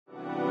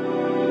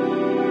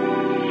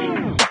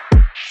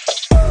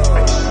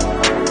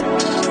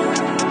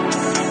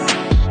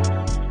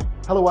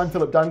Hello, I'm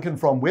Philip Duncan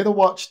from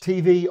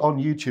WeatherWatchTV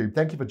on YouTube.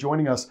 Thank you for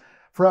joining us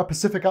for our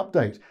Pacific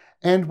update.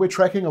 And we're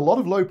tracking a lot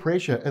of low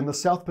pressure in the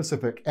South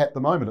Pacific at the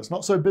moment. It's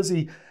not so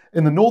busy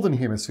in the Northern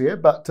Hemisphere,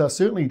 but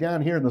certainly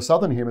down here in the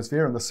Southern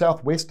Hemisphere, in the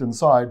southwestern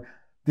side,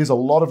 there's a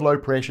lot of low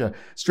pressure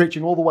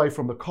stretching all the way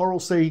from the Coral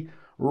Sea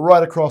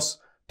right across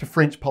to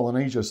French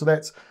Polynesia. So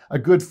that's a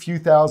good few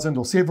thousand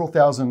or several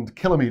thousand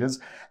kilometers.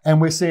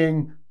 And we're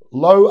seeing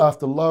low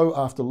after low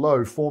after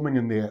low forming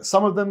in there.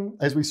 Some of them,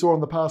 as we saw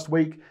in the past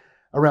week,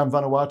 around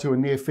Vanuatu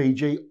and near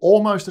Fiji,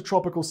 almost a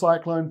tropical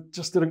cyclone,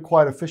 just didn't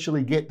quite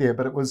officially get there,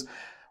 but it was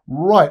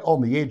right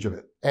on the edge of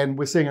it. And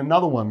we're seeing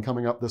another one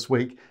coming up this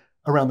week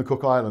around the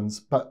Cook Islands,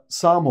 but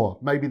Samoa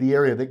may be the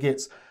area that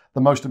gets the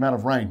most amount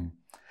of rain.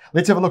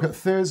 Let's have a look at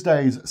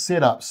Thursday's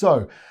setup.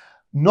 So,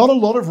 not a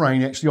lot of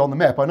rain actually on the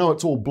map. I know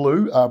it's all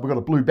blue. We've got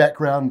a blue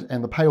background,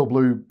 and the pale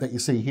blue that you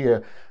see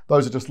here,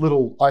 those are just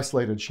little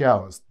isolated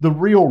showers. The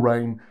real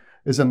rain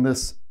is in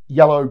this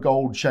yellow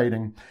gold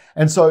shading.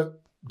 And so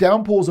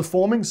downpours are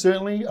forming,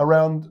 certainly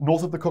around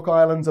north of the Cook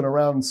Islands and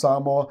around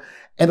Samoa,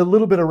 and a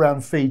little bit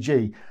around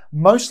Fiji.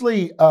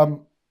 Mostly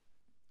not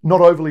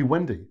overly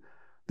windy.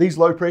 These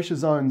low pressure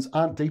zones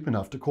aren't deep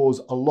enough to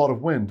cause a lot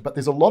of wind, but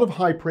there's a lot of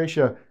high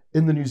pressure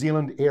in the New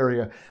Zealand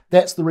area.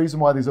 That's the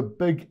reason why there's a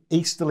big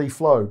easterly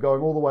flow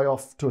going all the way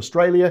off to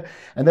Australia,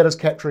 and that is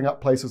capturing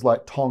up places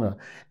like Tonga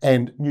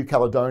and New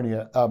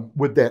Caledonia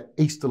with that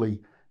easterly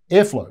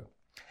airflow.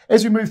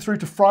 As we move through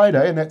to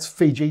Friday, and that's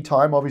Fiji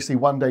time, obviously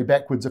one day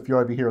backwards if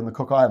you're over here in the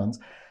Cook Islands,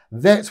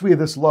 that's where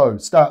this low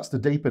starts to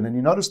deepen. And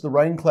you notice the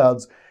rain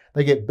clouds,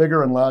 they get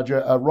bigger and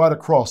larger right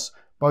across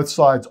both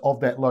sides of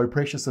that low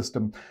pressure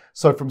system.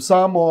 So from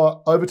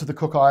Samoa over to the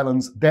Cook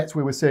Islands, that's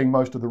where we're seeing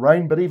most of the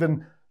rain, but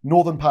even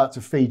northern parts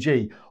of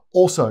Fiji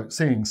also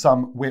seeing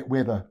some wet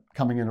weather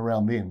coming in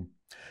around then.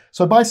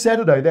 So by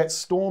Saturday, that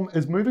storm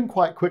is moving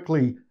quite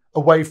quickly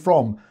away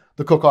from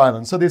the Cook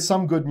Islands. So there's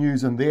some good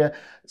news in there.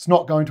 It's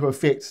not going to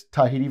affect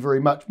Tahiti very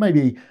much,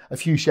 maybe a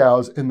few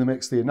showers in the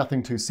mix there,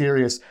 nothing too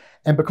serious.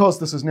 And because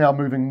this is now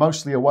moving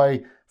mostly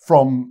away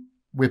from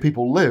where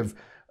people live,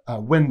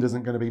 wind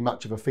isn't going to be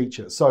much of a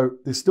feature. So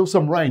there's still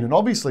some rain. And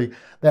obviously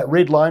that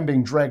red line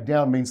being dragged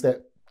down means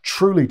that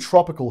truly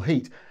tropical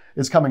heat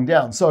is coming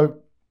down. So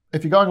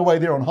if you're going away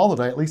there on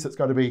holiday, at least it's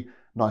going to be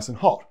nice and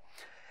hot.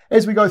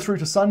 As we go through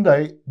to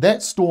Sunday,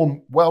 that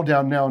storm well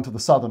down now into the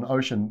Southern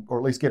Ocean, or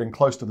at least getting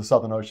close to the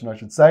Southern Ocean, I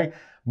should say,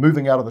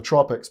 moving out of the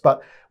tropics.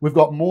 But we've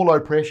got more low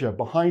pressure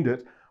behind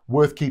it,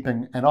 worth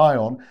keeping an eye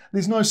on.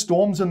 There's no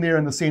storms in there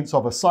in the sense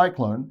of a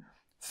cyclone.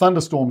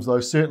 Thunderstorms,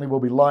 though, certainly will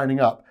be lining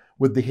up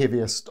with the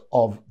heaviest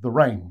of the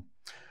rain.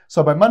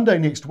 So by Monday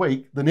next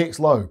week, the next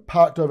low,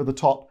 parked over the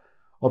top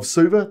of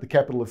Suva, the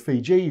capital of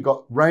Fiji, you've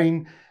got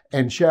rain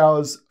and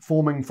showers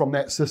forming from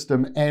that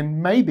system, and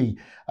maybe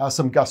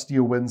some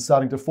gustier winds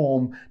starting to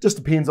form. Just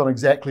depends on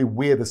exactly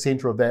where the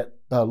center of that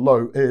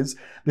low is.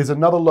 There's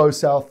another low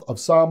south of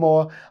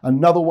Samoa,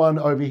 another one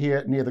over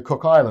here near the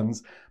Cook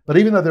Islands. But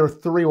even though there are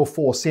 3 or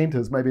 4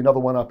 centers, maybe another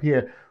one up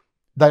here,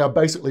 they are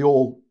basically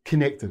all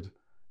connected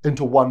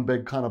into one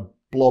big kind of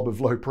blob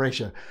of low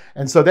pressure.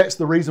 And so that's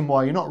the reason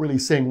why you're not really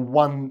seeing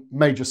one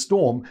major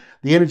storm.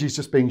 The energy is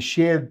just being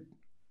shared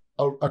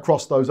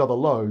across those other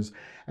lows,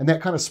 and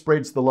that kind of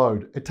spreads the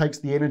load. It takes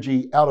the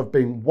energy out of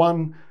being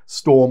one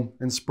storm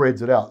and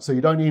spreads it out. So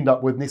you don't end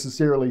up with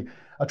necessarily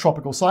a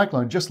tropical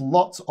cyclone, just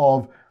lots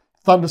of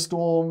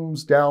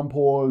thunderstorms,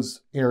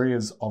 downpours,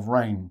 areas of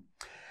rain.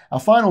 Our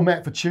final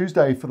map for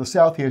Tuesday for the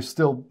south here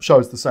still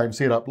shows the same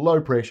setup. Low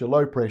pressure,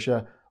 low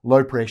pressure,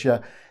 low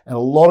pressure, and a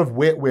lot of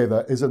wet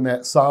weather is in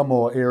that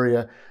Samoa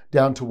area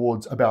down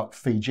towards about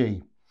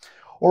Fiji.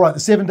 All right,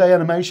 the 7-day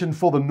animation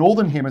for the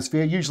Northern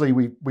Hemisphere. Usually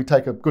we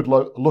take a good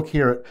look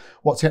here at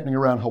what's happening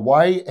around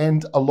Hawaii,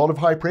 and a lot of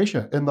high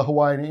pressure in the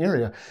Hawaiian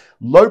area.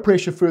 Low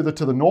pressure further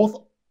to the north,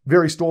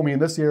 very stormy in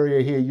this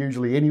area here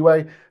usually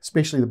anyway,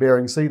 especially the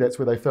Bering Sea. That's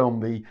where they film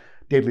the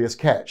Deadliest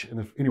Catch.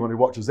 And if anyone who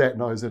watches that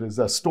knows it is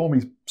a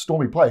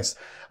stormy place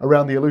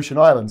around the Aleutian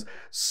Islands.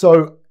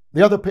 So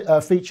the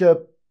other feature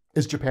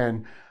is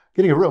Japan.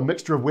 Getting a real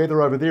mixture of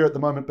weather over there at the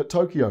moment, but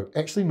Tokyo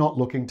actually not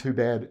looking too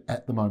bad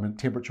at the moment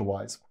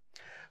temperature-wise.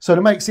 So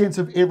to make sense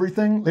of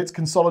everything, let's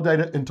consolidate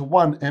it into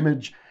one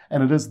image,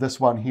 and it is this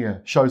one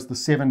here. Shows the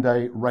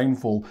 7-day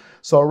rainfall.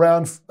 So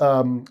around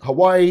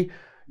Hawaii,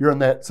 you're in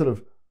that sort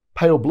of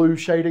pale blue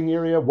shading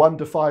area, 1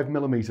 to 5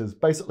 millimeters,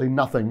 basically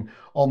nothing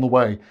on the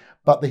way.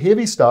 But the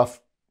heavy stuff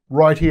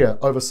right here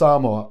over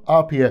Samoa,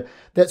 up here,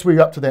 that's where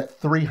you're up to that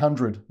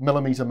 300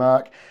 millimeter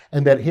mark,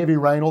 and that heavy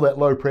rain, all that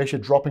low pressure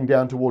dropping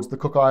down towards the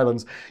Cook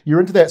Islands.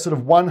 You're into that sort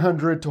of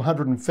 100 to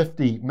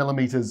 150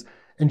 millimeters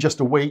in just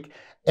a week.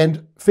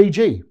 And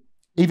Fiji,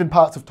 even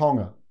parts of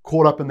Tonga,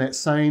 caught up in that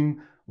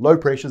same low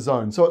pressure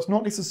zone. So it's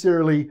not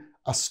necessarily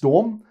a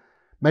storm,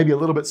 maybe a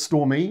little bit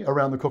stormy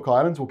around the Cook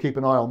Islands. We'll keep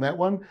an eye on that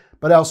one.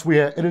 But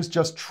elsewhere, it is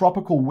just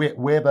tropical wet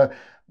weather,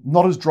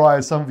 not as dry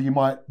as some of you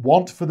might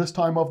want for this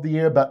time of the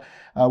year, but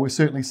we're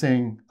certainly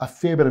seeing a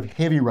fair bit of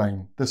heavy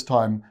rain this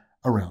time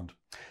around.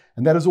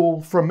 And that is all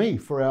from me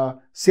for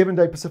our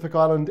 7-day Pacific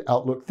Island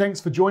outlook.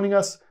 Thanks for joining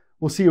us.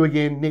 We'll see you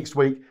again next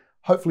week,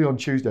 hopefully on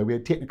Tuesday. We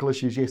had technical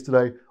issues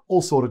yesterday,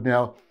 all sorted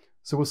now,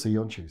 so we'll see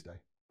you on Tuesday.